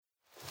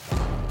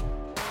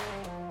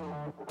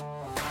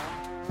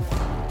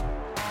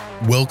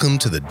Welcome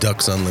to the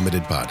Ducks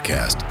Unlimited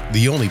podcast,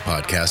 the only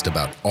podcast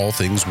about all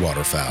things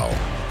waterfowl.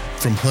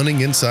 From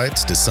hunting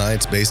insights to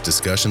science-based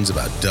discussions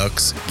about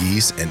ducks,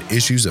 geese, and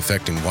issues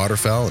affecting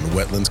waterfowl and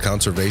wetlands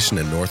conservation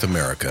in North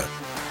America,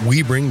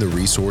 we bring the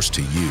resource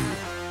to you.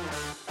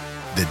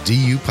 The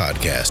DU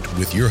Podcast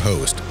with your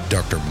host,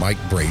 Dr. Mike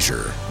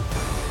Brasher.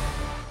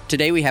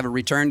 Today we have a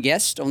return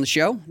guest on the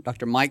show,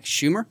 Dr. Mike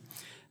Schumer,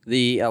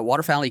 the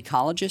waterfowl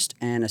ecologist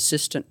and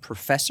assistant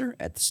professor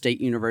at the State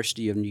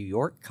University of New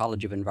York,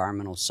 College of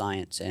Environmental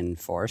Science and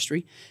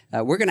Forestry.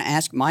 We're going to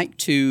ask Mike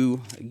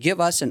to give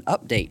us an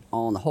update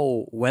on the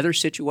whole weather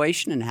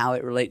situation and how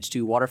it relates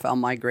to waterfowl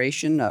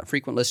migration.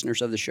 Frequent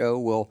listeners of the show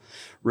will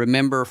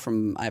remember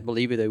from, I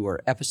believe they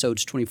were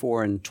episodes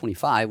 24 and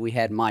 25, we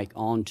had Mike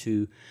on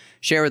to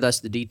share with us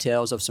the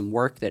details of some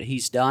work that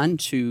he's done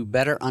to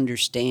better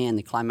understand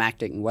the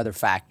climatic and weather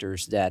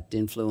factors that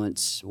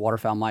influence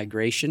waterfowl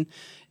migration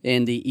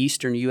in the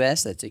eastern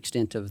U.S. That's the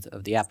extent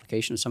of the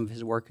application of some of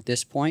his work at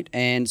this point.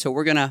 And so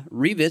we're going to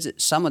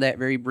revisit some of that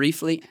very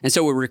briefly. And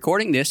so we're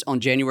recording this on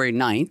January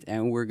 9th,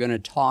 and we're going to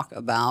talk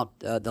about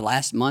the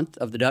last month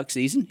of the duck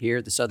season here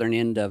at the southern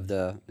end of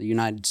the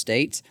United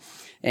States.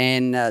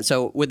 And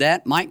so with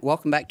that, Mike,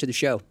 welcome back to the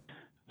show.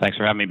 Thanks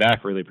for having me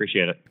back. Really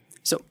appreciate it.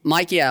 So,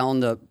 Mike, on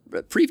the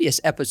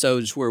previous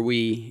episodes where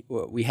we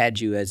had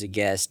you as a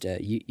guest,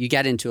 you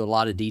got into a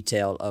lot of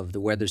detail of the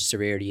Weather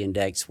Severity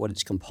Index, what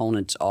its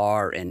components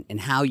are,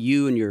 and how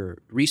you and your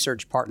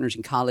research partners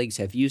and colleagues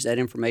have used that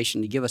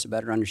information to give us a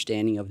better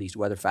understanding of these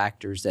weather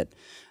factors that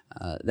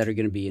are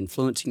going to be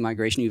influencing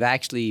migration. You've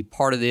actually,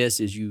 part of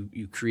this is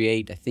you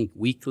create, I think,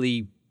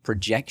 weekly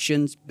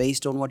projections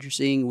based on what you're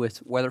seeing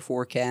with weather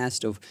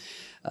forecast of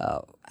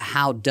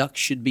how ducks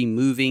should be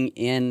moving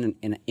in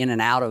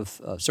and out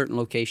of certain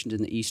locations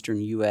in the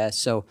eastern U.S.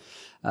 So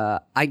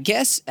I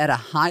guess at a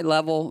high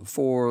level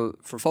for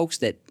folks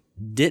that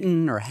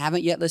didn't or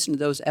haven't yet listened to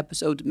those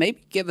episodes,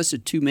 maybe give us a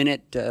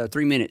 2-minute,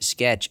 3-minute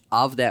sketch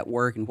of that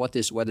work and what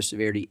this Weather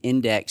Severity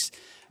Index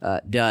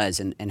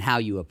does and how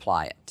you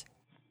apply it.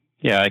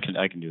 Yeah,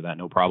 I can do that,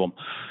 no problem.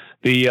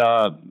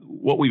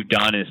 What we've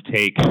done is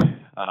take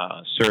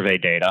survey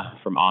data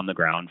from on the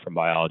ground from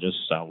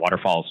biologists,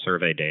 waterfowl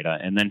survey data,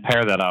 and then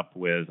pair that up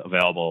with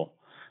available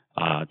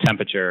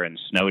temperature and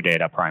snow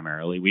data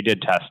primarily. We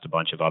did test a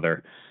bunch of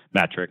other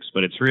metrics,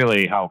 but it's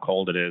really how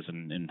cold it is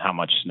and how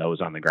much snow is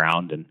on the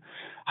ground and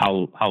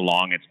how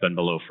long it's been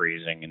below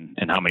freezing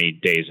and how many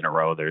days in a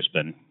row there's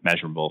been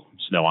measurable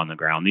snow on the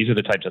ground. These are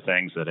the types of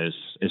things that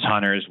as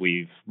hunters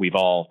we've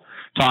all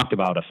talked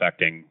about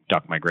affecting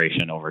duck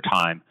migration over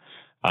time.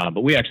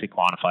 But we actually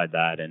quantified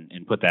that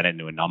and put that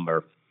into a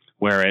number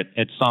where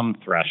at some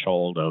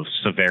threshold of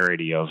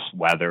severity of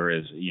weather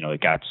is,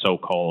 it got so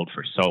cold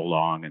for so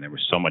long and there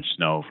was so much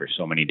snow for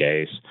so many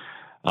days.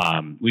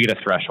 We get a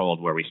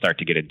threshold where we start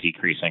to get a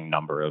decreasing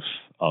number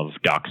of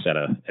ducks at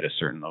a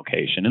certain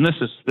location. And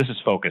this is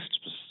focused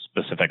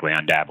specifically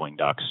on dabbling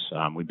ducks.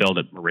 We built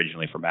it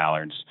originally for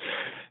mallards,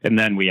 and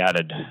then we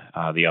added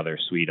the other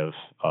suite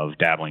of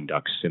dabbling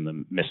ducks in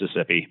the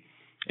Mississippi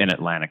in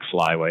Atlantic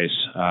flyways.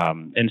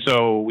 And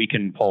so we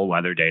can pull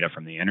weather data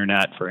from the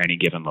internet for any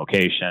given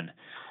location,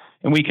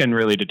 and we can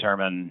really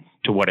determine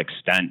to what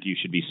extent you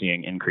should be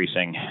seeing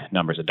increasing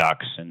numbers of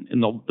ducks. And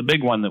the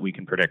big one that we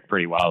can predict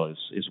pretty well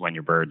is when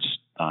your birds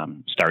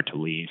start to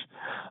leave.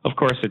 Of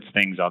course, it's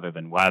things other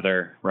than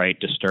weather, right?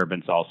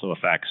 Disturbance also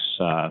affects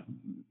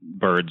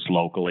birds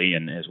locally,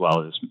 and as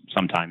well as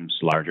sometimes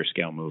larger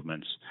scale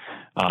movements,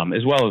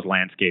 as well as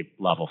landscape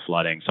level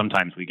flooding.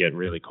 Sometimes we get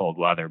really cold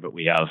weather, but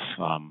we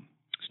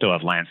still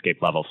have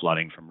landscape level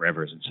flooding from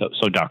rivers, and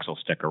so ducks will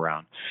stick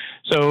around.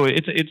 So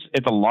it's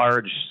a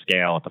large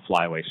scale, at the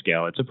flyway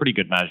scale. It's a pretty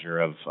good measure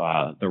of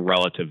the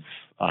relative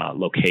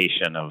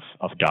location of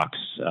ducks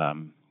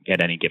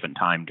at any given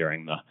time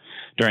during the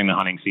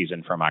hunting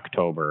season from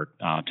October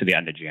to the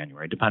end of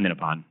January, depending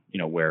upon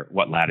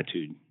what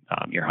latitude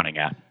you're hunting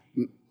at.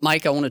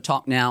 Mike, I want to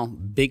talk now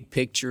big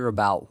picture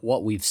about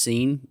what we've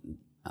seen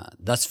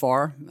thus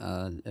far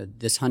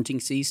this hunting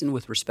season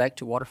with respect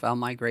to waterfowl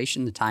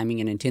migration, the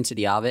timing and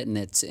intensity of it, and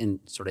its in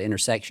sort of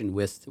intersection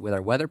with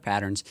our weather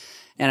patterns.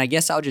 And I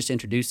guess I'll just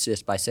introduce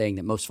this by saying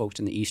that most folks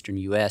in the eastern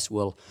U.S.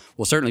 will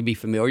certainly be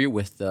familiar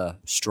with the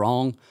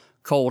strong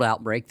cold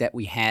outbreak that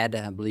we had.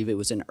 I believe it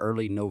was in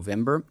early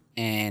November,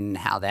 and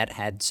how that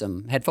had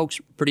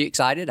folks pretty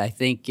excited. I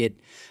think it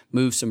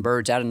moved some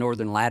birds out of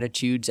northern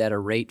latitudes at a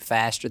rate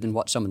faster than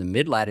what some of the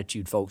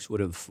mid-latitude folks would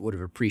have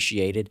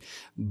appreciated.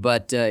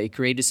 But it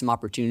created some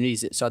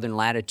opportunities at southern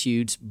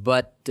latitudes.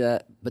 But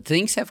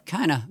things have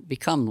kind of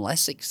become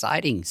less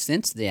exciting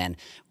since then.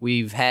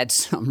 We've had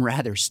some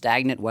rather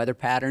stagnant weather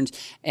patterns,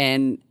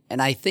 and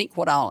I think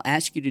what I'll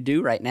ask you to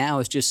do right now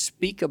is just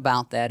speak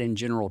about that in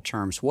general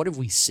terms. What have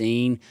we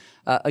seen?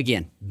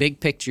 Again, big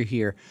picture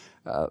here.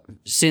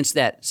 since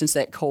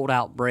that cold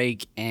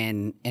outbreak,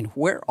 and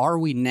where are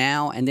we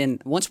now? And then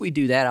once we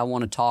do that, I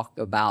want to talk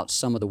about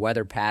some of the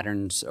weather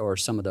patterns or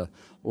some of the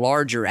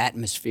larger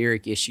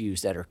atmospheric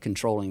issues that are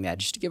controlling that,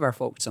 just to give our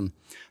folks some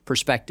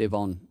perspective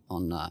on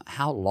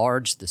how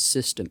large the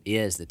system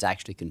is that's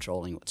actually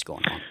controlling what's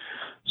going on.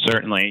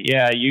 Certainly.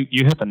 Yeah, you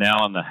hit the nail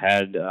on the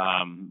head.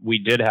 We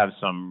did have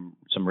some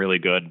really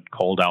good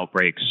cold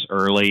outbreaks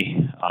early.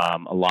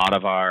 A lot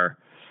of our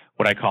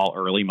what I call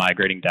early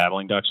migrating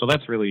dabbling ducks. So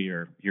that's really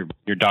your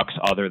ducks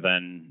other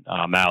than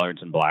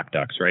mallards and black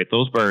ducks, right?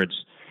 Those birds,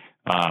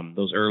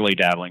 those early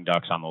dabbling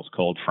ducks on those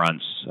cold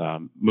fronts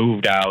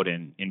moved out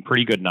in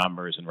pretty good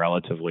numbers and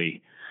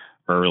relatively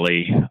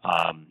early.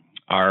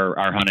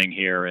 Our hunting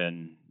here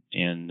in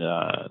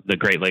the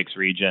Great Lakes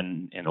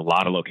region in a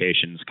lot of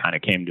locations kind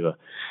of came to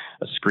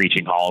a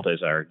screeching halt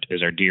as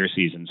our deer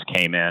seasons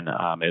came in,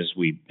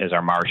 as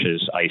our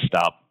marshes iced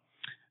up.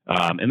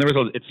 And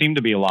it seemed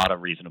to be a lot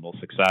of reasonable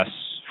success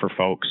for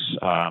folks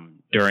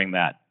during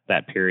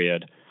that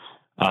period.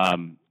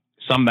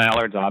 Some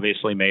mallards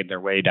obviously made their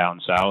way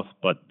down south,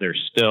 but they're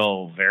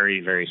still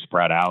very, very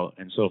spread out.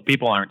 And so if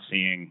people aren't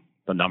seeing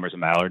the numbers of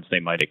mallards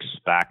they might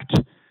expect,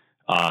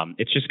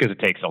 it's just because it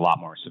takes a lot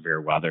more severe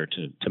weather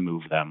to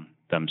move them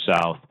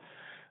south.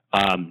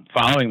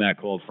 Following that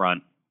cold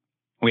front,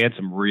 we had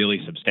some really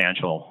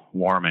substantial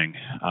warming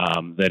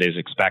that is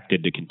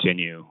expected to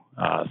continue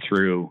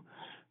through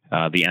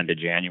the end of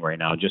January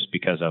now, just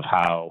because of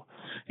how,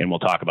 and we'll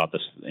talk about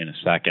this in a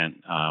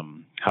second,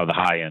 how the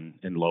high and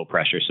low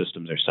pressure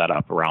systems are set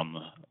up around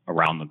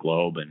the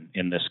globe. And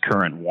in this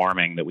current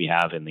warming that we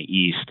have in the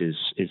east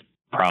is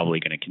probably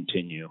going to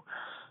continue,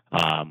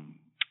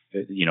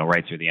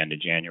 right through the end of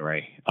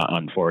January,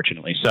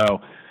 unfortunately.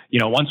 So,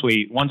 once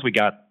we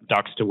got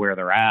ducks to where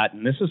they're at,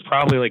 and this is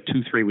probably like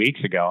 2-3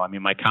 weeks ago. I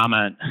mean, my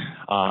comment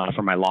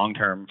for my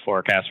long-term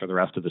forecast for the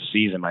rest of the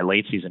season, my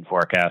late season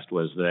forecast,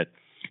 was that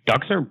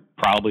ducks are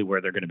probably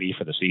where they're going to be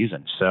for the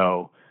season.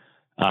 So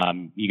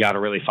you got to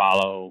really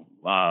follow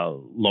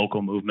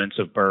local movements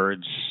of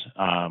birds,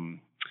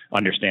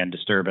 understand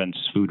disturbance,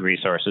 food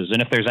resources,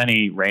 and if there's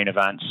any rain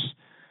events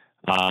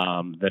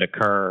that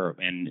occur,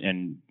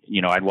 and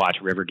I'd watch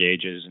river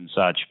gauges and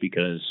such,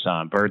 because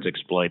birds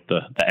exploit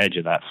the edge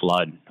of that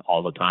flood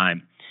all the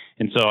time.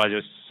 And so I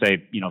just say,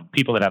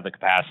 people that have the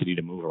capacity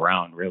to move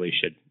around really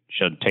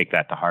should take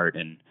that to heart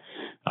and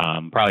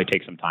probably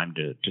take some time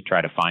to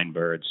try to find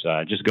birds.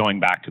 Just going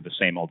back to the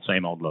same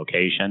old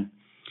location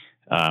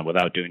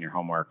without doing your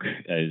homework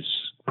is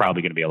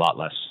probably going to be a lot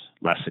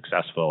less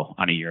successful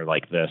on a year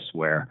like this,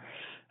 where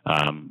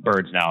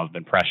birds now have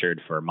been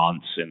pressured for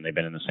months and they've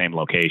been in the same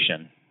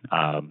location,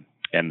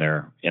 and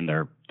they're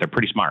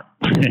pretty smart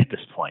at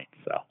this point.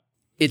 So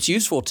it's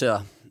useful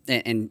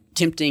and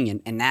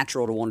tempting and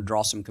natural to want to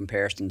draw some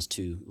comparisons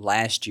to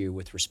last year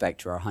with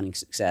respect to our hunting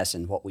success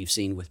and what we've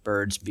seen with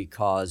birds,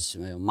 because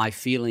my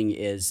feeling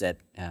is that,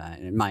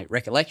 and my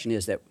recollection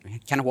is that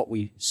kind of what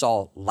we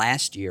saw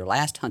last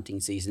hunting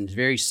season, is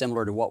very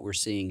similar to what we're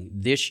seeing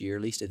this year,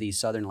 at least at these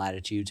southern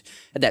latitudes.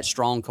 Had that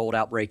strong cold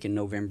outbreak in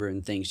November,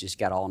 and things just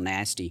got all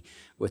nasty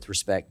with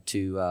respect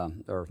to,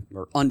 or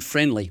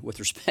unfriendly with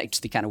respect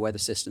to the kind of weather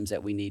systems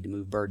that we need to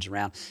move birds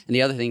around. And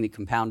the other thing that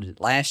compounded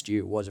it last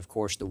year was, of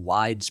course, the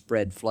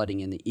widespread flooding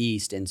in the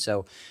east. And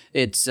so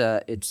it's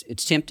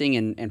tempting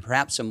and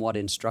perhaps somewhat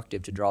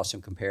instructive to draw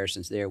some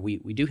comparisons there. We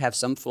do have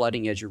some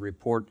flooding, as your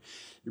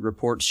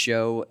reports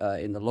show,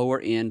 in the lower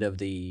end of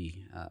the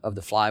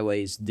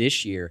flyways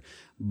this year.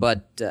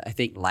 But I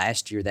think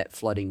last year that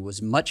flooding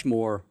was much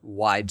more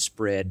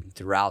widespread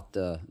throughout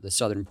the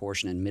southern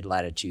portion and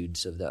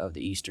mid-latitudes of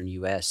the eastern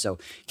U.S. So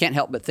can't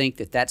help but think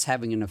that that's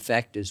having an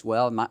effect as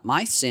well.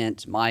 My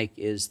sense, Mike,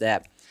 is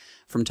that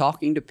from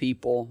talking to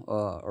people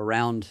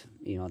around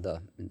in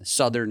the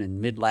southern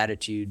and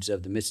mid-latitudes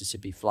of the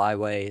Mississippi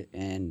Flyway,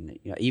 and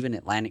even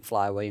Atlantic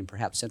Flyway and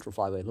perhaps Central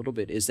Flyway a little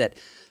bit, is that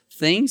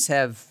things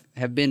have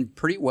been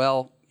pretty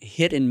well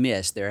hit and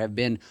miss. There have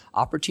been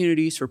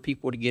opportunities for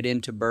people to get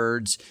into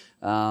birds,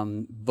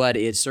 but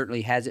it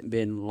certainly hasn't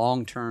been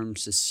long-term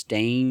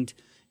sustained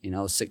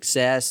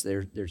success.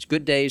 There's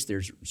good days.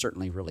 There's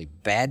certainly really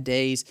bad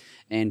days,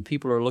 and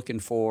people are looking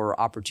for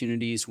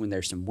opportunities when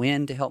there's some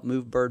wind to help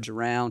move birds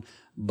around.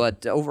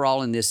 But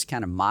overall, in this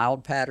kind of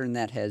mild pattern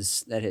that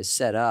has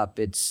set up,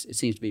 it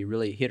seems to be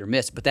really hit or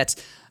miss. But that's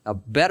a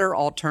better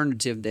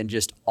alternative than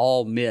just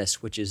all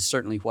miss, which is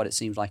certainly what it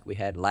seems like we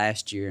had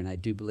last year. And I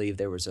do believe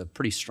there was a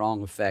pretty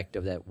strong effect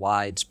of that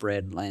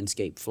widespread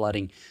landscape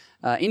flooding.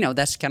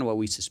 That's kind of what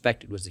we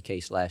suspected was the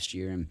case last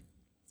year. And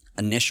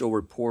initial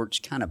reports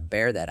kind of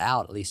bear that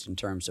out, at least in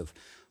terms of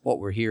what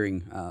we're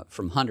hearing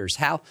from hunters.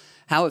 How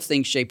have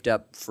things shaped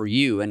up for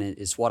you? And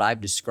it's what I've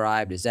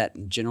described. Is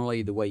that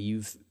generally the way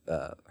you've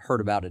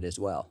heard about it as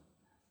well?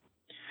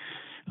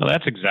 Well,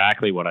 that's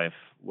exactly what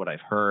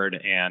I've heard.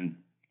 And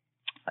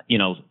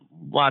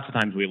lots of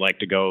times we like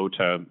to go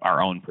to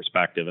our own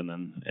perspective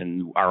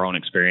and our own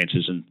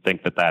experiences and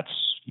think that that's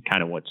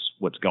kind of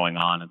what's going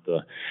on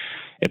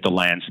at the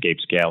landscape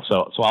scale.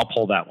 So I'll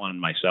pull that one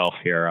myself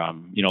here. I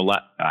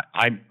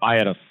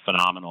had a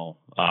phenomenal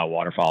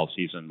waterfowl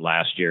season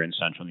last year in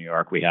central New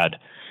York. We had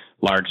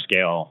large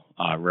scale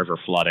river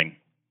flooding,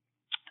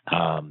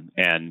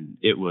 and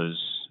it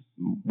was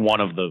one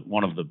of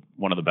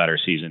the better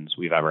seasons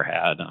we've ever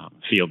had.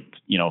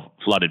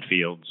 Flooded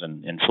fields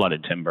and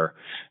flooded timber.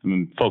 I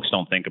mean, folks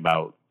don't think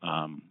about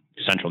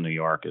central New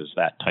York as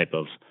that type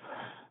of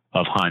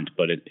hunt,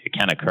 but it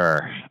can occur.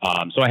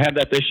 So I had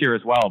that this year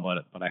as well,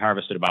 but I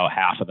harvested about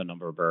half of the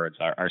number of birds.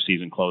 Our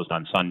season closed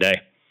on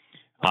Sunday,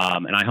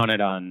 and I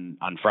hunted on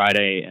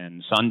Friday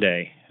and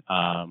Sunday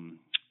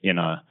in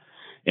a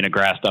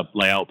grassed up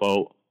layout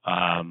boat.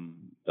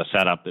 A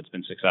setup that's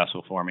been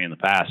successful for me in the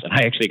past, and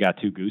I actually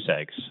got 2 goose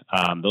eggs.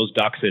 Those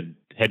ducks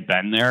had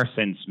been there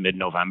since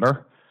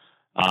mid-November.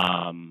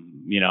 The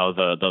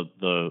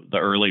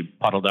early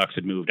puddle ducks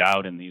had moved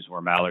out, and these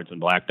were mallards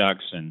and black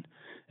ducks, and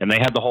they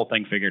had the whole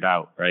thing figured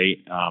out, right?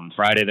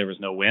 Friday there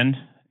was no wind,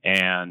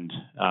 and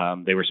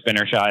they were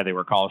spinner shy, they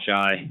were call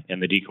shy,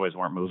 and the decoys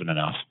weren't moving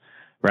enough,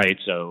 right?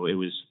 So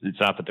it's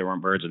not that there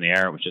weren't birds in the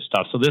air; it was just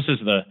tough. So this is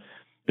the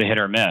hit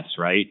or miss,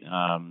 right?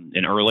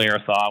 An earlier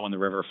thaw when the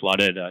river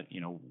flooded,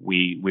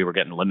 we were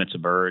getting limits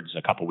of birds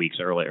a couple weeks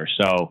earlier.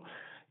 So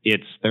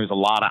there's a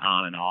lot of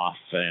on and off,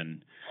 and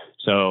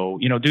so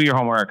do your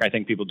homework. I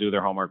think people do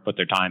their homework, put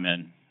their time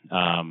in.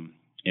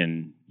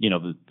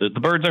 The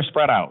birds are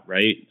spread out,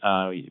 right?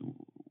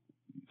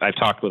 I've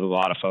talked with a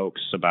lot of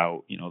folks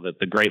about that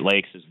the Great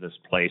Lakes is this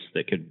place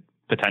that could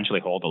potentially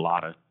hold a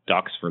lot of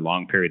ducks for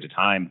long periods of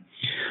time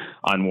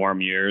on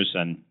warm years,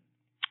 and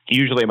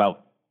usually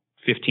about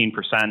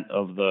 15%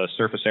 of the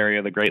surface area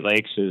of the Great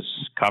Lakes is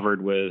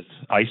covered with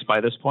ice by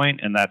this point,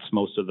 and that's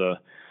most of the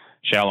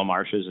shallow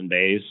marshes and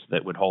bays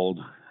that would hold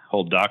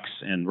ducks.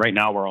 And right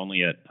now we're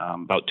only at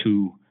about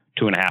 2.5%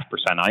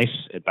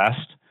 ice at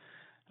best,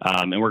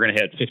 and we're going to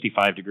hit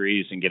 55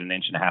 degrees and get 1.5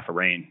 inches of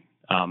rain,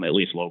 at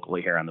least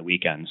locally here on the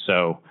weekend.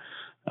 So,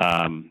 those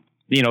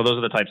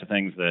are the types of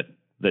things that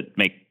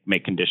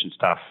make conditions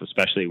tough,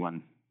 especially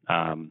when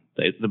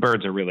the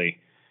birds are really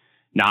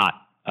not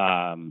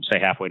say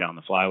halfway down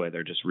the flyway.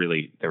 They're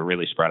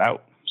really spread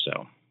out.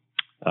 So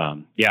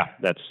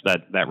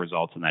that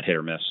results in that hit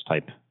or miss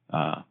type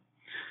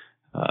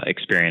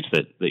experience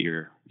that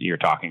you're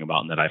talking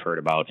about and that I've heard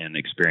about and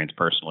experienced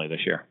personally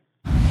this year.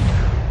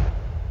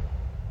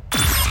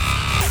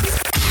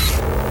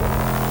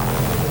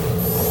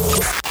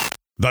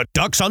 The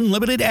Ducks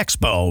Unlimited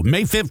Expo,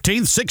 May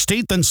 15th,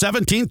 16th, and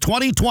 17th,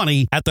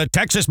 2020 at the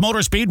Texas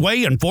Motor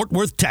Speedway in Fort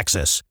Worth,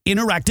 Texas.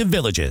 Interactive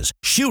villages,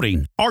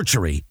 shooting,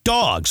 archery,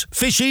 dogs,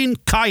 fishing,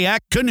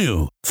 kayak,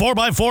 canoe,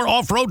 4x4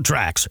 off-road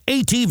tracks,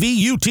 ATV,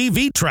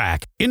 UTV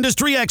track,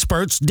 industry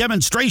experts,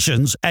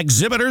 demonstrations,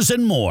 exhibitors,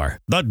 and more.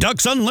 The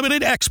Ducks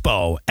Unlimited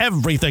Expo,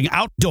 everything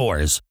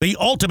outdoors. The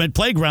ultimate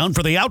playground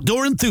for the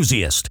outdoor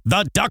enthusiast.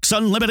 The Ducks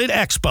Unlimited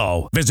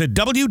Expo. Visit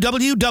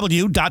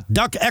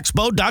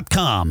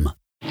www.duckexpo.com.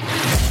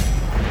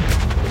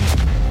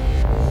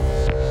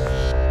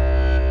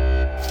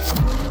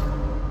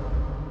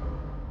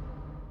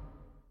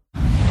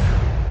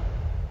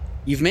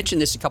 You've mentioned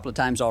this a couple of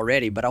times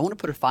already, but I want to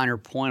put a finer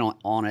point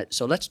on it.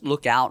 So let's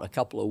look out a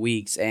couple of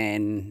weeks,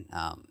 and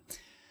I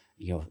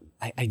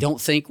don't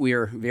think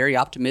we're very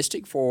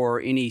optimistic for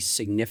any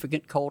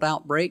significant cold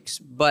outbreaks.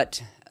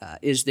 But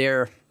is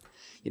there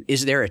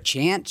a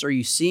chance? Are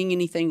you seeing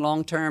anything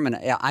long term? And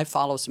I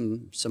follow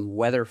some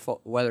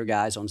weather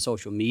guys on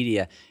social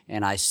media,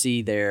 and I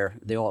see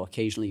they'll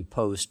occasionally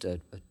post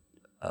a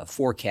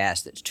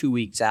forecast that's 2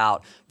 weeks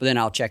out, but then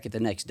I'll check it the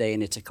next day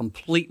and it's a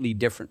completely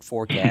different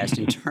forecast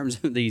in terms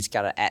of these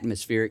kind of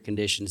atmospheric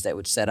conditions that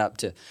would set up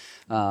to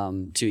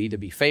either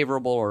be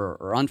favorable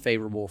or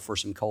unfavorable for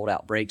some cold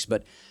outbreaks.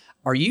 But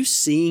are you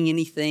seeing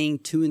anything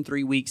 2 and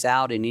 3 weeks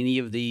out in any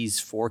of these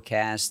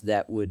forecasts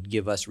that would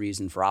give us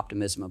reason for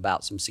optimism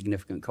about some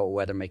significant cold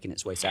weather making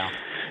its way south?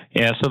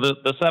 Yeah, so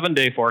the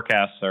 7-day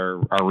forecasts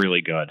are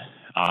really good.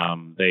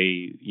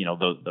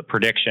 The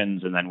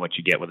predictions and then what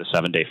you get with the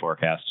 7-day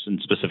forecasts and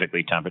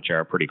specifically temperature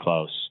are pretty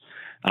close.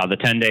 The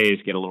 10 days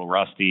get a little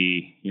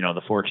rusty.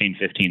 The 14,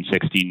 15,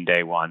 16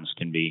 day ones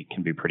can be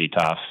pretty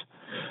tough.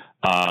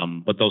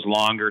 But those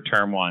longer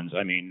term ones,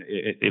 I mean,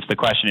 if the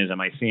question is,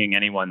 am I seeing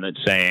anyone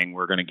that's saying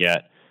we're going to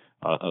get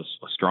a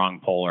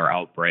strong polar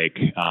outbreak?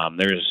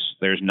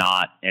 There's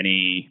not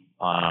any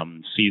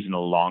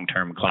seasonal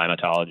long-term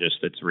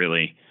climatologist that's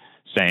really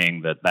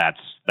saying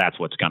that's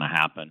what's going to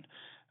happen.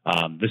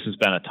 This has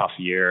been a tough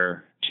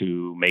year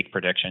to make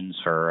predictions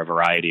for a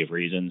variety of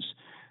reasons,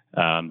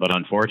 but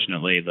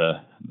unfortunately,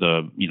 the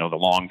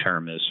long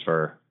term is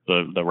for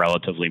the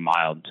relatively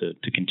mild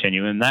to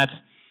continue, and that's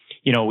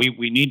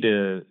we need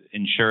to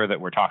ensure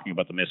that we're talking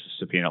about the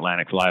Mississippi and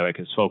Atlantic flyway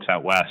because folks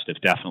out west have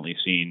definitely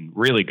seen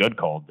really good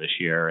cold this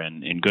year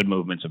and good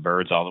movements of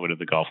birds all the way to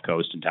the Gulf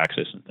Coast and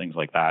Texas and things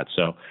like that.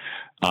 So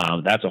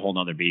that's a whole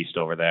nother beast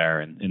over there,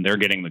 and they're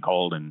getting the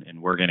cold,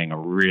 and we're getting a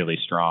really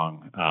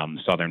strong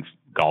southern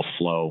Gulf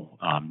flow,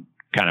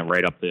 kind of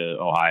right up the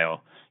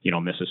Ohio,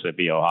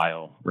 Mississippi,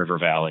 Ohio River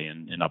Valley,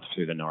 and up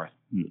through the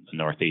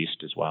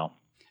Northeast as well.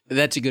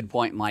 That's a good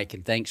point, Mike,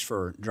 and thanks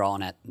for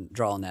drawing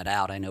that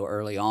out. I know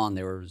early on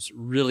there was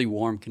really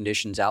warm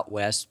conditions out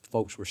west.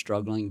 Folks were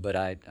struggling, but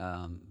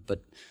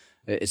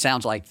it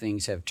sounds like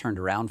things have turned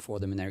around for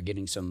them, and they're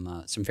getting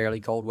some fairly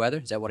cold weather.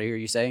 Is that what I hear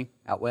you saying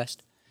out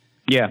west?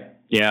 Yeah,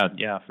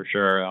 for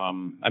sure.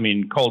 I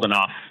mean, cold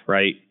enough,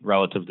 right,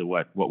 relative to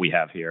what we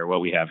have here.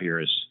 What we have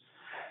here is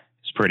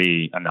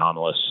pretty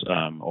anomalous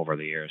over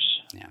the years.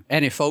 Yeah,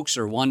 and if folks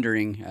are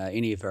wondering,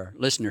 any of our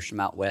listeners from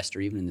out west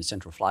or even in the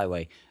Central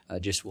Flyway,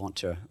 just want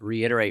to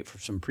reiterate for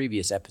some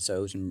previous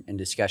episodes and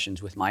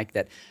discussions with Mike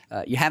that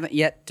you haven't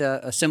yet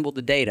assembled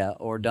the data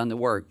or done the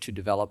work to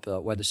develop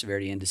weather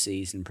severity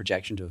indices and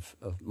projections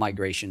of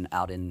migration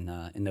out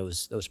in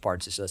those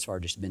parts. It's thus far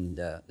just been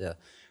the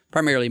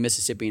primarily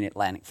Mississippi and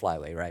Atlantic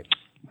Flyway, right?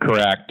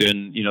 Correct.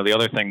 And, the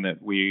other thing that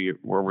we're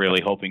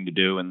really hoping to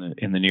do in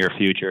the near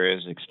future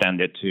is extend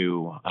it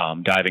to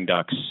diving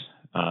ducks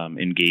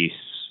and geese,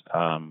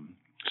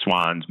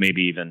 swans,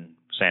 maybe even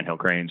sandhill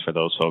cranes for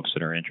those folks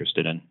that are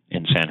interested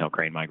in sandhill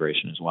crane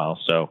migration as well.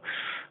 So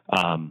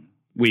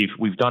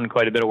we've done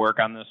quite a bit of work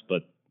on this,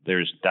 but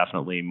there's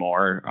definitely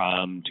more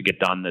to get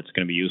done that's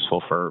going to be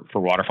useful for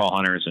waterfowl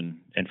hunters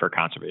and for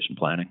conservation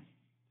planning.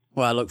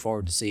 Well, I look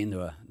forward to seeing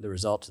the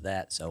results of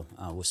that, so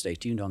we'll stay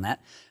tuned on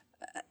that.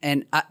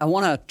 And I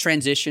want to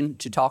transition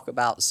to talk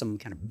about some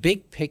kind of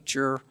big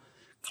picture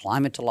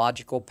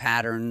climatological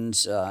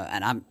patterns,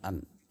 and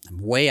I'm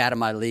way out of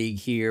my league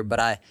here, but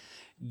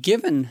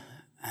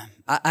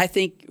I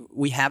think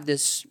we have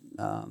this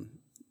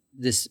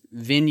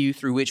venue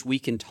through which we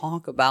can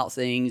talk about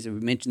things. And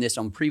we mentioned this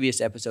on previous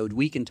episodes.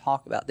 We can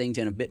talk about things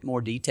in a bit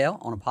more detail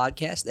on a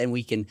podcast than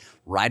we can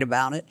write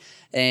about it.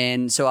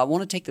 And so I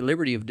want to take the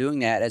liberty of doing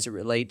that as it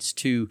relates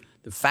to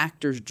the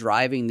factors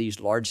driving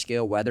these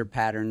large-scale weather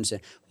patterns.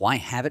 And why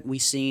haven't we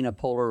seen a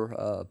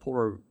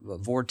polar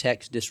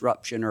vortex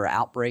disruption or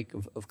outbreak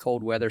of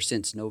cold weather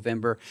since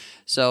November?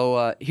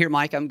 So here,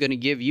 Mike, I'm going to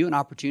give you an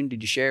opportunity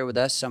to share with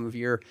us some of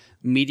your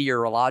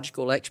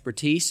meteorological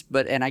expertise.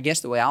 And I guess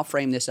the way I'll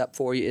frame this up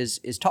for you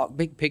is talk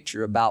big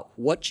picture about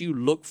what you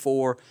look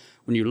for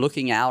when you're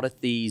looking out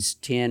at these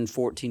 10,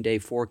 14-day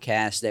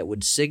forecasts that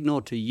would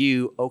signal to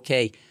you,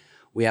 okay,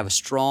 we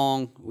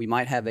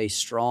might have a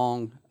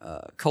strong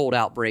cold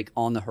outbreak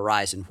on the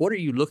horizon. What are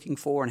you looking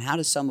for, and how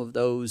do some of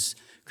those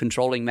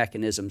controlling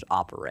mechanisms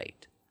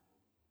operate?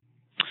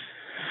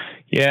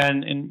 Yeah,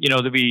 and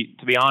to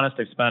be honest,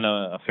 I've spent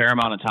a fair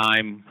amount of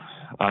time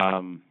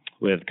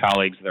with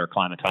colleagues that are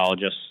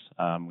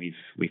climatologists.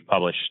 We've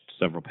published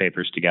several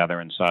papers together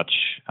and such,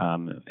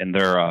 and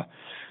they're a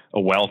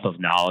wealth of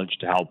knowledge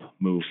to help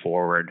move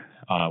forward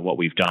what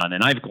we've done.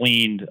 And I've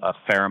gleaned a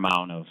fair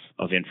amount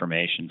of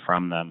information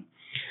from them.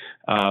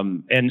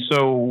 And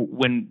so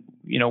when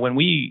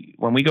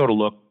we go to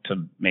look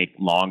to make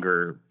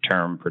longer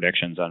term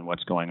predictions on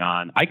what's going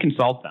on, I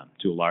consult them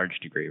to a large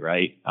degree,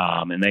 right?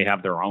 And they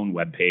have their own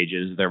web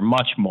pages. They're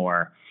much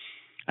more,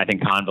 I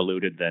think,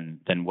 convoluted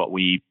than what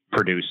we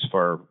produce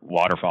for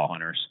waterfowl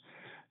hunters.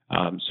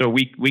 So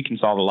we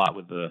consult a lot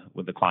with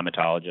the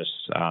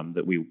climatologists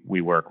that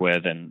we work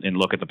with and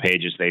look at the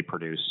pages they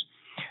produce.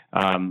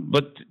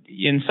 But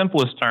in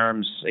simplest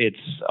terms, it's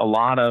a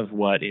lot of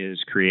what is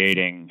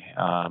creating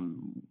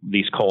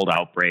these cold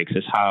outbreaks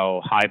is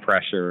how high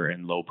pressure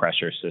and low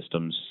pressure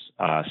systems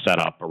set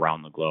up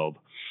around the globe.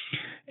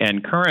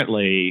 And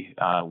currently,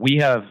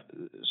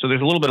 so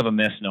there's a little bit of a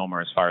misnomer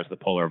as far as the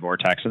polar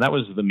vortex, and that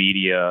was the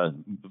media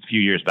a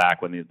few years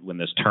back when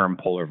this term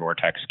polar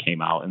vortex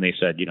came out, and they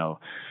said,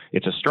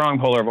 it's a strong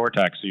polar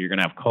vortex, so you're going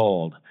to have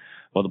cold.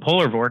 Well, the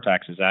polar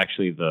vortex is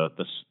actually the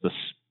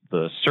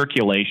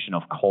circulation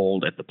of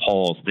cold at the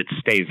poles that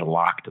stays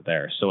locked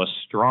there. So a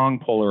strong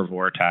polar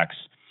vortex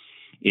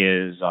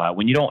is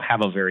when you don't have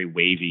a very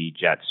wavy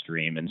jet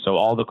stream, and so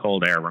all the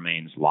cold air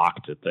remains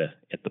locked at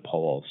the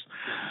poles.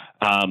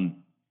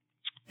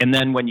 And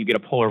then when you get a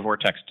polar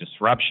vortex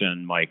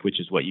disruption, Mike,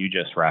 which is what you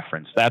just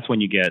referenced, that's when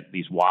you get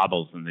these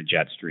wobbles in the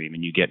jet stream,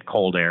 and you get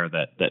cold air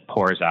that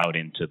pours out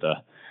into the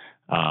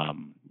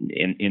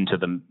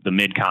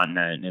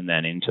mid-continent and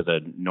then into the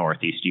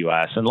northeast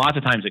U.S. And lots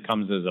of times it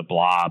comes as a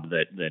blob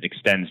that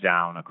extends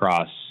down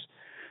across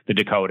the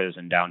Dakotas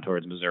and down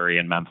towards Missouri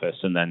and Memphis,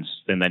 and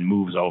then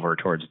moves over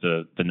towards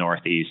the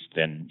northeast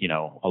and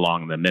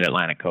along the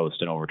mid-Atlantic coast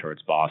and over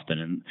towards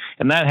Boston.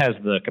 And that has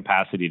the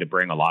capacity to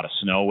bring a lot of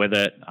snow with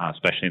it,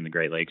 especially in the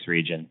Great Lakes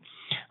region,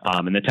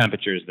 and the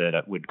temperatures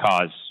that would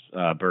cause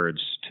birds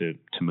to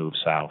move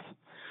south.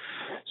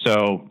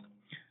 So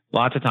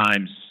lots of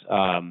times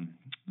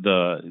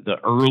the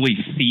early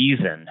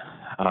season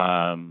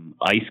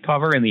ice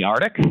cover in the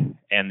Arctic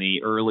and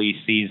the early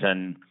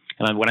season,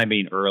 and when I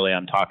mean early,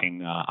 I'm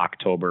talking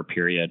October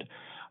period,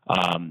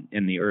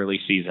 in the early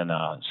season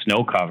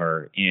snow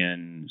cover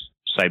in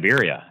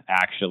Siberia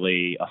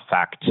actually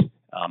affect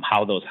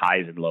how those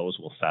highs and lows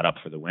will set up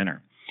for the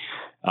winter.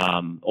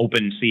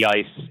 Open sea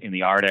ice in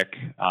the Arctic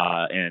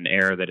and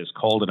air that is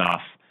cold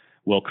enough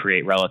will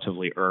create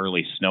relatively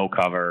early snow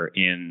cover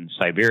in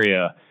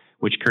Siberia,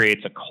 which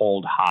creates a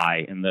cold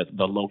high. And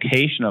the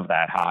location of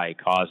that high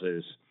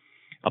causes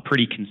a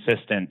pretty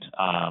consistent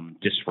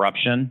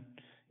disruption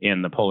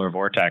in the polar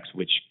vortex,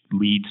 which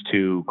leads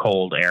to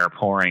cold air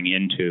pouring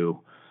into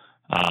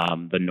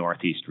the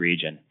northeast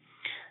region.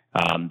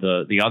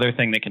 The other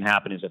thing that can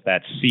happen is if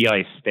that sea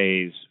ice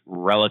stays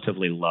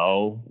relatively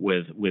low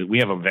we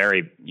have a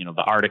very,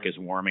 the Arctic is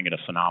warming at a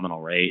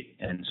phenomenal rate.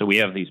 And so we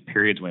have these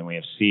periods when we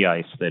have sea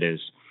ice that is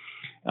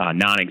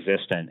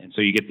non-existent. And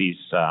so you get these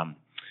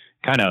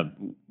kind of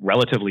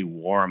relatively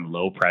warm,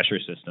 low pressure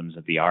systems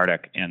at the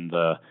Arctic, and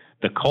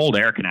the cold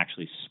air can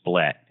actually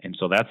split. And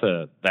so that's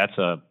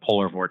a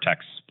polar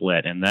vortex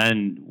split. And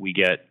then we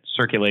get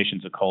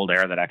circulations of cold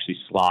air that actually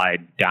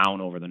slide down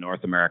over the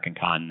North American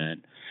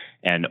continent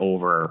and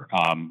over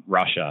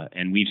Russia.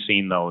 And we've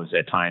seen those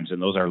at times,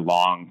 and those are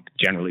long,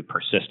 generally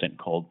persistent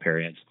cold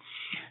periods.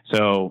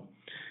 So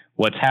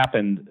what's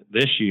happened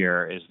this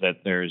year is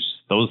that there's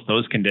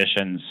those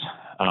conditions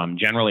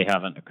generally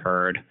haven't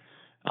occurred.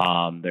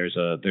 There's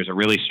a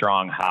really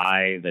strong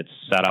high that's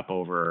set up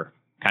over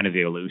kind of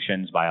the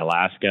Aleutians by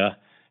Alaska.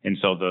 And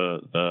so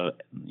the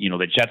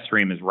jet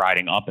stream is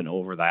riding up and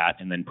over that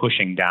and then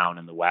pushing down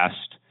in the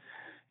west.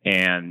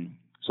 And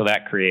so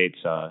that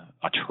creates a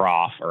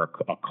trough or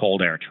a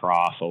cold air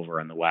trough over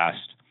in the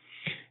west.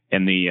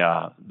 And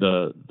the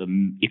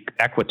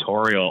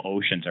equatorial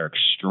oceans are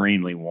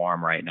extremely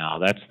warm right now.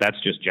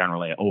 That's just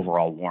generally an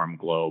overall warm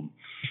globe.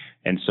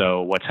 And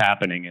so what's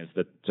happening is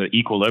that to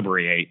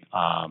equilibrate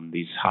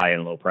these high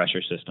and low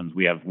pressure systems,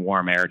 we have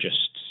warm air just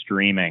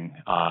streaming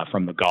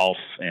from the Gulf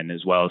and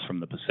as well as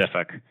from the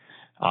Pacific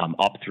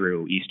up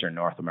through eastern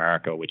North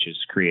America, which is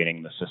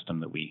creating the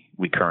system that we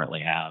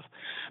currently have.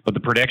 But the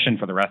prediction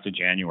for the rest of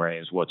January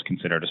is what's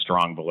considered a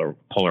strong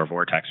polar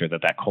vortex, or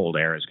that cold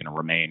air is going to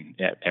remain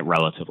at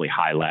relatively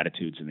high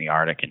latitudes in the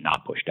Arctic and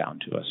not push down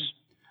to us.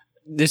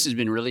 This has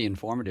been really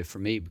informative for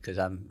me because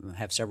I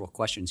have several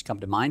questions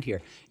come to mind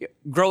here.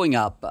 Growing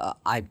up,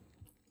 I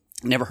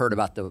never heard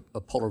about the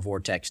polar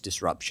vortex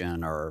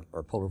disruption or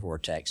polar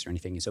vortex or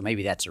anything. So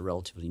maybe that's a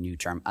relatively new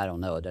term. I don't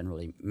know. It doesn't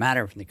really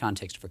matter in the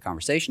context of a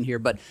conversation here.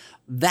 But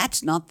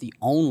that's not the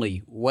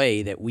only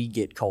way that we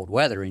get cold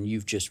weather, and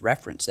you've just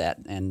referenced that.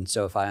 And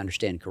so if I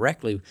understand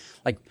correctly,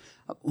 like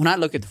when I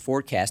look at the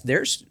forecast,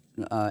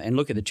 and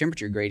look at the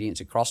temperature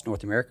gradients across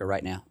North America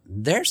right now,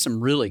 there's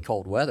some really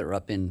cold weather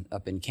up in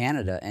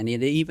Canada, and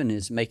it even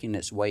is making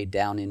its way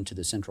down into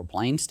the Central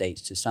Plains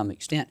states to some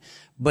extent.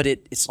 But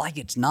it's like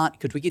it's not,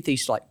 because we get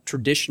these like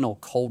traditional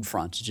cold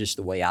fronts, just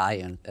the way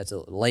I, as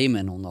a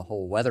layman on the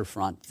whole weather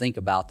front, think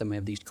about them. We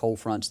have these cold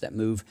fronts that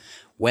move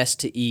west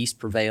to east,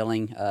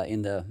 prevailing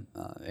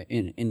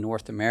in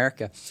North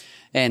America,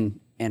 and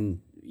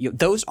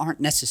those aren't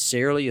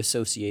necessarily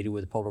associated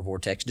with a polar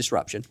vortex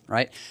disruption,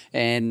 right?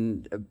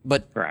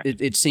 But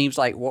it seems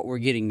like what we're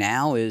getting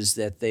now is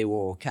that they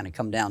will kind of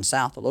come down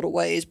south a little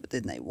ways, but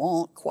then they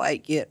won't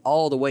quite get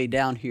all the way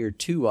down here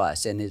to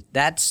us. And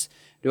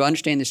do I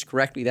understand this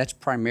correctly? That's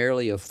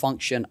primarily a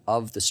function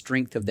of the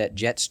strength of that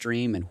jet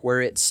stream and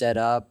where it's set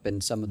up,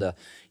 and some of the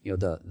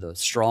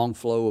strong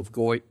flow of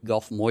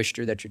Gulf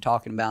moisture that you're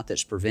talking about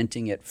that's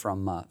preventing it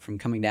from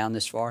coming down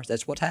this far.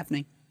 That's what's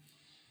happening.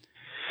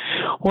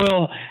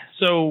 Well,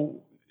 so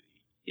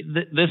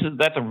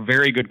that's a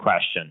very good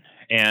question,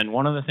 and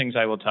one of the things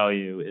I will tell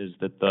you is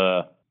that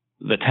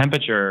the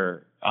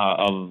temperature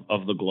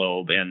of the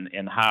globe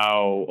and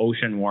how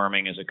ocean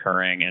warming is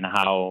occurring and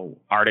how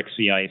Arctic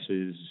sea ice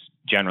is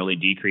generally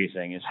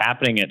decreasing is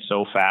happening at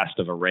so fast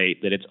of a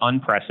rate that it's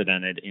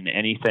unprecedented in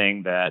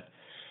anything that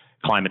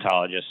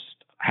climatologists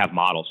have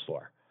models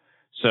for.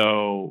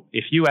 So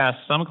if you ask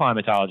some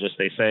climatologists,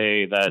 they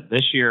say that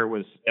this year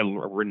was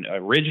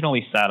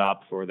originally set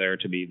up for there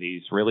to be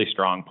these really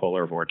strong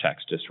polar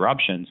vortex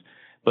disruptions,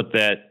 but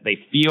that they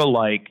feel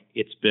like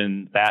it's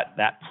been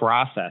that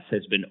process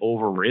has been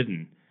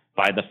overridden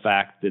by the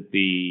fact that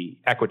the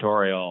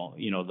equatorial,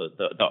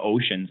 the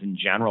oceans in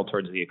general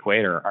towards the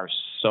equator are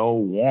so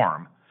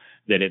warm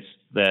that it's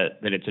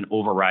an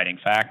overriding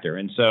factor.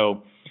 And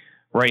so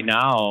right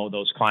now,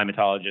 those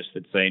climatologists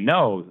that say,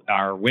 no,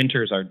 our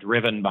winters are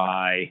driven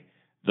by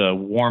the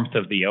warmth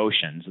of the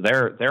oceans,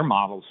 their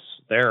models,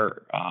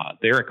 their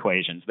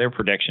equations, their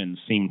predictions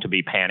seem to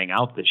be panning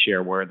out this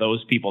year, where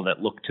those people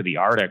that look to the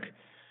Arctic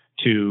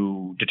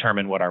to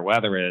determine what our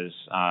weather is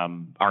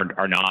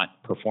are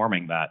not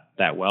performing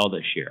that well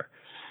this year.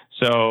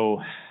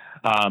 So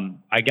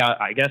I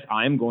guess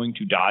I'm going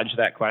to dodge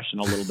that question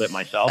a little bit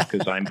myself,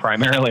 because I'm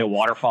primarily a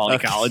waterfowl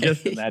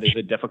ecologist, and that is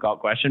a difficult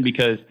question,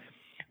 because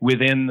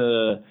within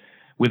the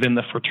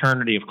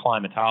fraternity of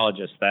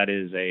climatologists, that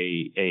is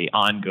a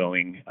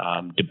ongoing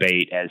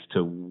debate as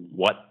to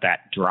what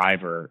that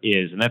driver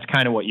is, and that's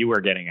kind of what you were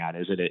getting at.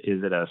 Is it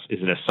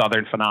a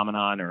southern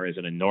phenomenon, or is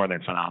it a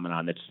northern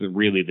phenomenon? That's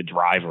really the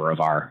driver of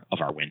our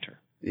winter.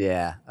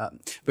 Yeah,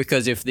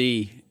 because if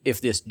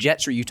this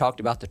jet stream, you talked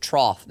about the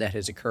trough that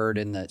has occurred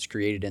that's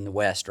created in the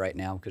west right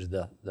now because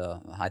of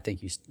the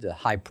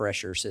high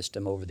pressure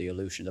system over the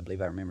Aleutians. I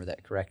believe I remember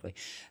that correctly.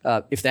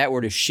 If that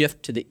were to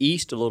shift to the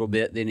east a little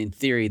bit, then in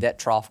theory that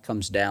trough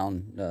comes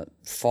down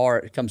far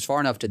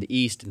enough to the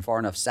east and far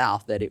enough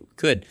south that it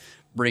could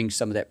bring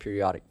some of that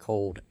periodic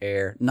cold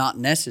air, not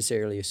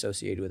necessarily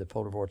associated with a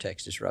polar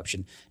vortex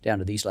disruption, down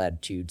to these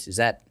latitudes. Is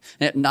that,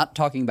 not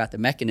talking about the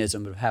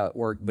mechanism of how it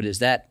worked, but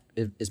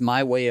is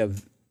my way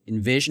of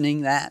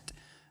envisioning that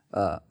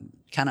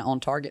kind of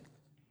on target?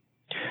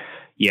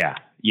 Yeah,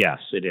 yes,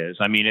 it is.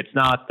 I mean, it's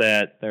not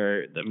that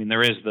there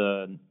is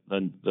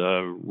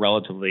the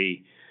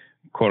relatively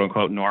quote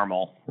unquote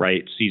normal,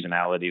 right,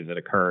 seasonality that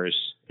occurs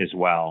as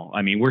well.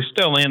 I mean, we're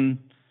still in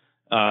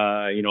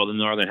the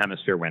northern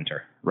hemisphere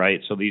winter,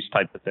 right? So these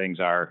types of things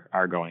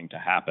are going to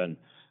happen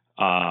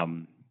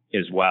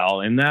as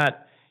well. And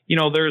that,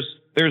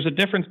 there's a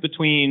difference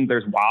between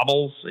there's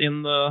wobbles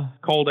in the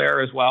cold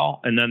air as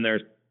well, and then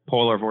there's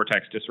polar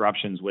vortex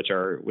disruptions, which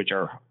are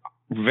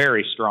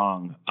very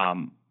strong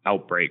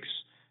outbreaks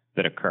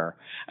that occur.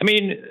 I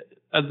mean,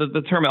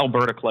 the term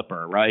Alberta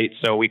Clipper, right?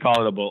 So we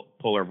call it a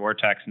polar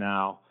vortex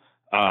now.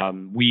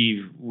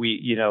 The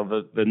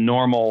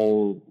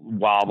normal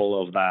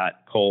wobble of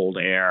that cold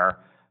air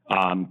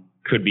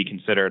could be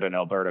considered an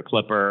Alberta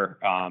Clipper,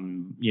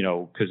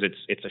 because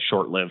it's a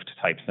short-lived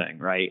type thing,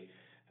 right?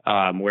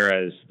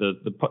 Whereas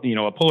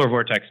a polar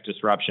vortex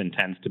disruption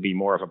tends to be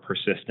more of a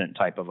persistent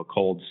type of a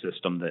cold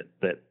system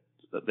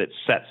that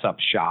sets up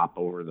shop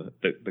over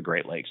the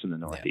Great Lakes in the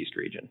Northeast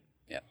region.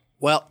 Yeah.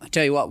 Well, I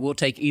tell you what, we'll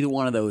take either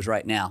one of those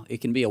right now. It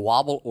can be a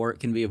wobble or it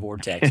can be a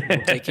vortex.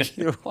 We'll take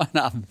either one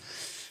of them.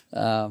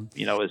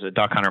 As a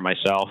duck hunter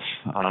myself,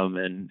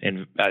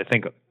 and I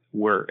think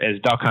as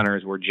duck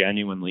hunters, we're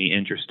genuinely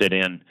interested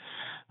in,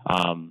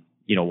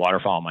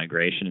 waterfowl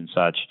migration and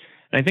such.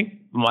 And I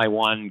think my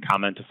one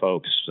comment to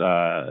folks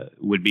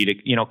would be to,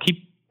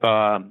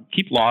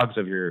 keep logs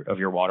of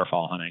your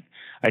waterfowl hunting.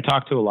 I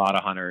talk to a lot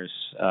of hunters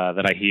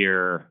that I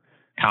hear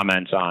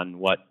comments on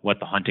what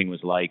the hunting was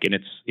like, and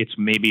it's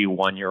maybe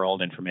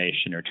 1-year-old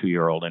information or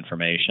 2-year-old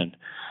information.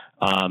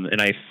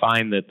 And I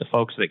find that the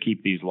folks that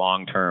keep these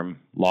long-term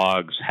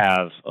logs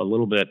have a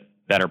little bit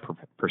better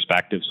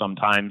perspective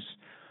sometimes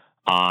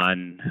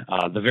on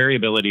the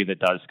variability that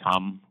does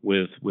come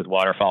with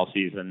waterfowl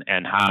season,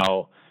 and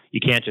how you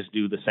can't just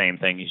do the same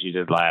thing as you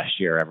did last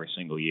year every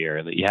single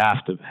year, that you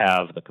have to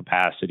have the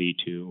capacity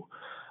to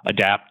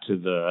adapt to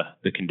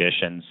the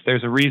conditions.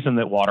 There's a reason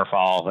that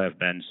waterfowl have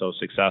been so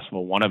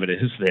successful. One of it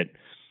is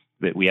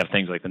that we have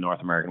things like the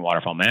North American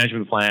Waterfowl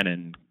Management Plan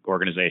and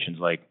organizations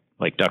like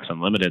Ducks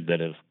Unlimited that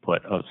have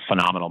put a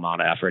phenomenal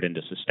amount of effort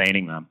into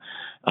sustaining them.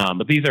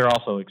 But these are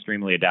also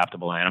extremely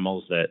adaptable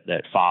animals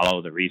that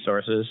follow the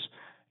resources.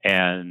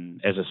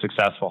 And as a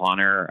successful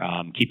hunter,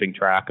 keeping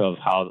track of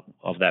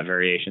that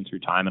variation through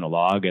time in a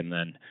log and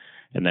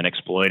then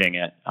exploiting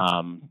it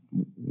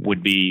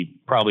would be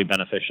probably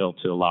beneficial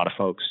to a lot of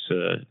folks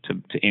to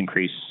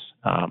increase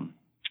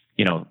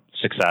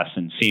success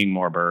in seeing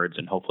more birds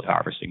and hopefully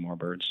harvesting more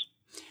birds.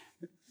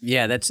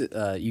 Yeah, that's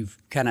you've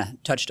kind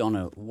of touched on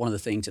one of the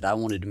things that I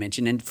wanted to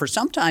mention, and for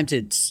sometimes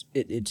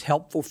it's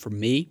helpful for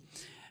me.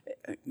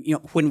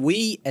 When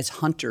we as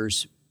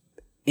hunters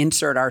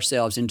insert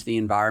ourselves into the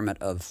environment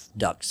of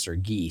ducks or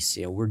geese,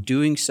 we're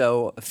doing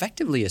so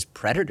effectively as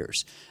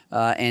predators,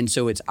 and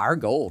so it's our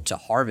goal to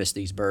harvest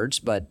these birds.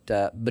 But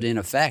in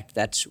effect,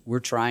 we're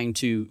trying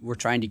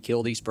to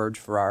kill these birds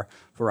for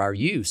our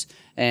use,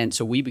 and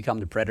so we become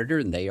the predator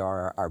and they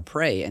are our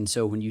prey. And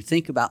so when you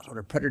think about sort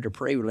of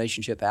predator-prey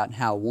relationship out and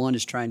how one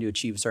is trying to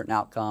achieve a certain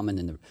outcome, and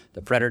then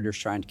the predator is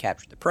trying to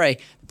capture the prey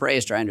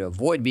is trying to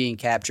avoid being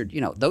captured.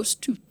 Those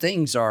two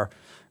things are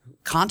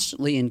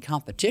constantly in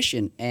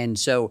competition. And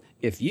so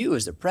if you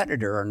as the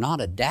predator are not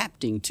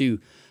adapting to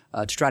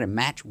try to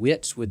match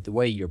wits with the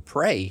way your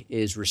prey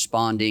is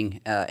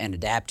responding and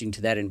adapting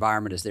to that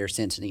environment as they're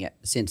sensing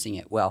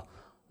it, well,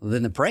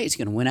 then the prey is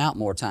going to win out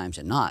more times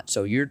than not.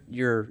 So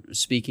you're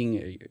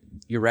speaking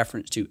your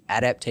reference to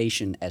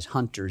adaptation as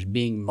hunters,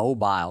 being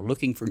mobile,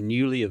 looking for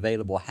newly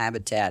available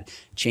habitat,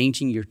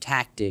 changing your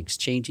tactics,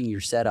 changing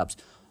your setups.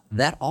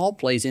 That all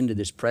plays into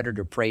this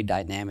predator-prey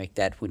dynamic,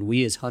 that when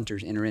we as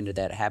hunters enter into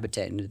that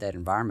habitat, into that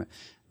environment,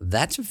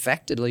 that's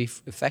effectively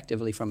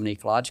from an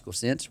ecological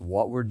sense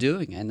what we're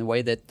doing and the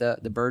way that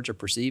the birds are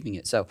perceiving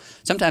it. So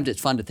sometimes it's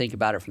fun to think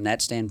about it from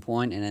that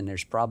standpoint, and then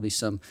there's probably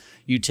some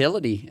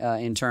utility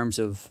in terms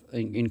of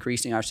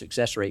increasing our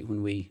success rate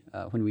when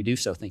we do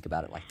so think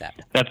about it like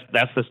that.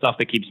 That's the stuff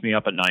that keeps me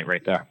up at night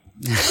right there.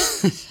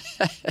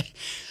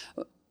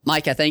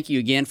 Mike, I thank you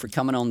again for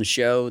coming on the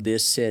show.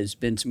 This has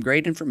been some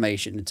great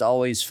information. It's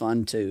always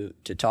fun to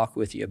talk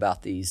with you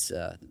about these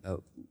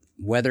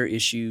weather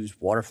issues,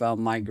 waterfowl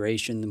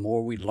migration. The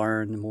more we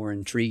learn, the more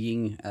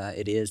intriguing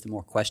it is, the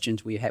more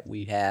questions we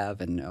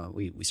have. And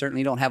we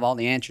certainly don't have all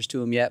the answers to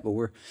them yet, but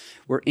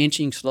we're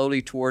inching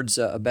slowly towards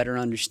a better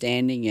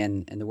understanding,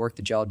 and the work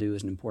that y'all do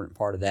is an important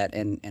part of that.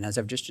 And as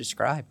I've just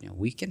described,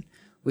 we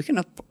we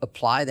can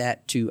apply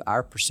that to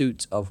our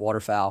pursuits of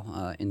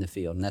waterfowl in the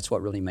field. And that's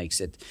what really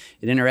makes it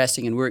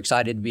interesting. And we're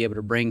excited to be able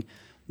to bring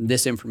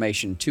this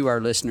information to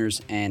our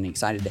listeners, and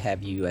excited to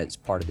have you as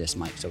part of this,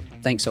 Mike. So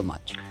thanks so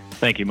much.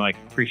 Thank you, Mike.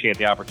 Appreciate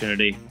the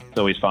opportunity. It's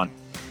always fun.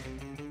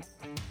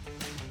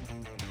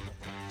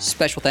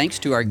 Special thanks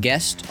to our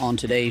guest on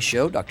today's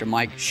show, Dr.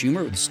 Mike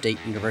Schumer with the State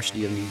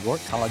University of New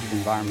York College of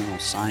Environmental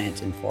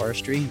Science and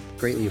Forestry.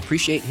 Greatly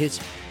appreciate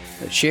his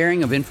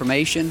sharing of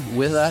information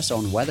with us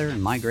on weather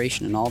and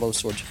migration and all those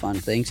sorts of fun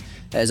things.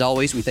 As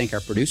always, we thank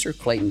our producer,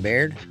 Clayton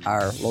Baird,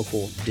 our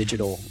local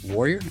digital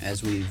warrior,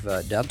 as we've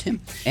dubbed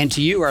him. And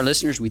to you, our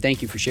listeners, we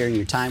thank you for sharing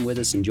your time with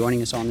us and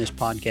joining us on this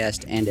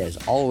podcast. And as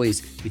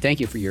always, we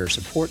thank you for your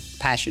support,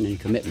 passion, and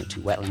commitment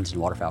to wetlands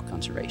and waterfowl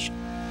conservation.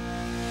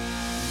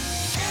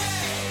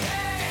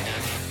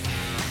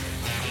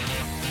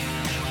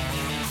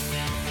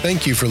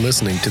 Thank you for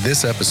listening to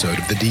this episode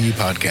of the DU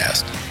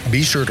Podcast.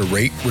 Be sure to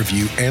rate,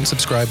 review, and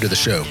subscribe to the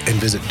show, and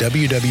visit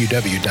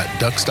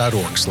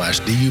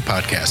www.ducks.org/DU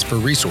Podcast for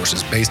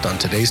resources based on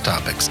today's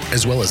topics,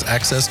 as well as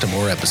access to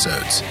more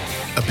episodes.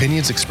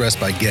 Opinions expressed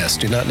by guests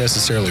do not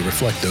necessarily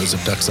reflect those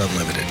of Ducks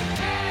Unlimited.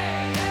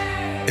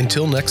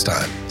 Until next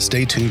time,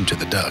 stay tuned to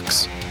the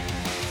Ducks.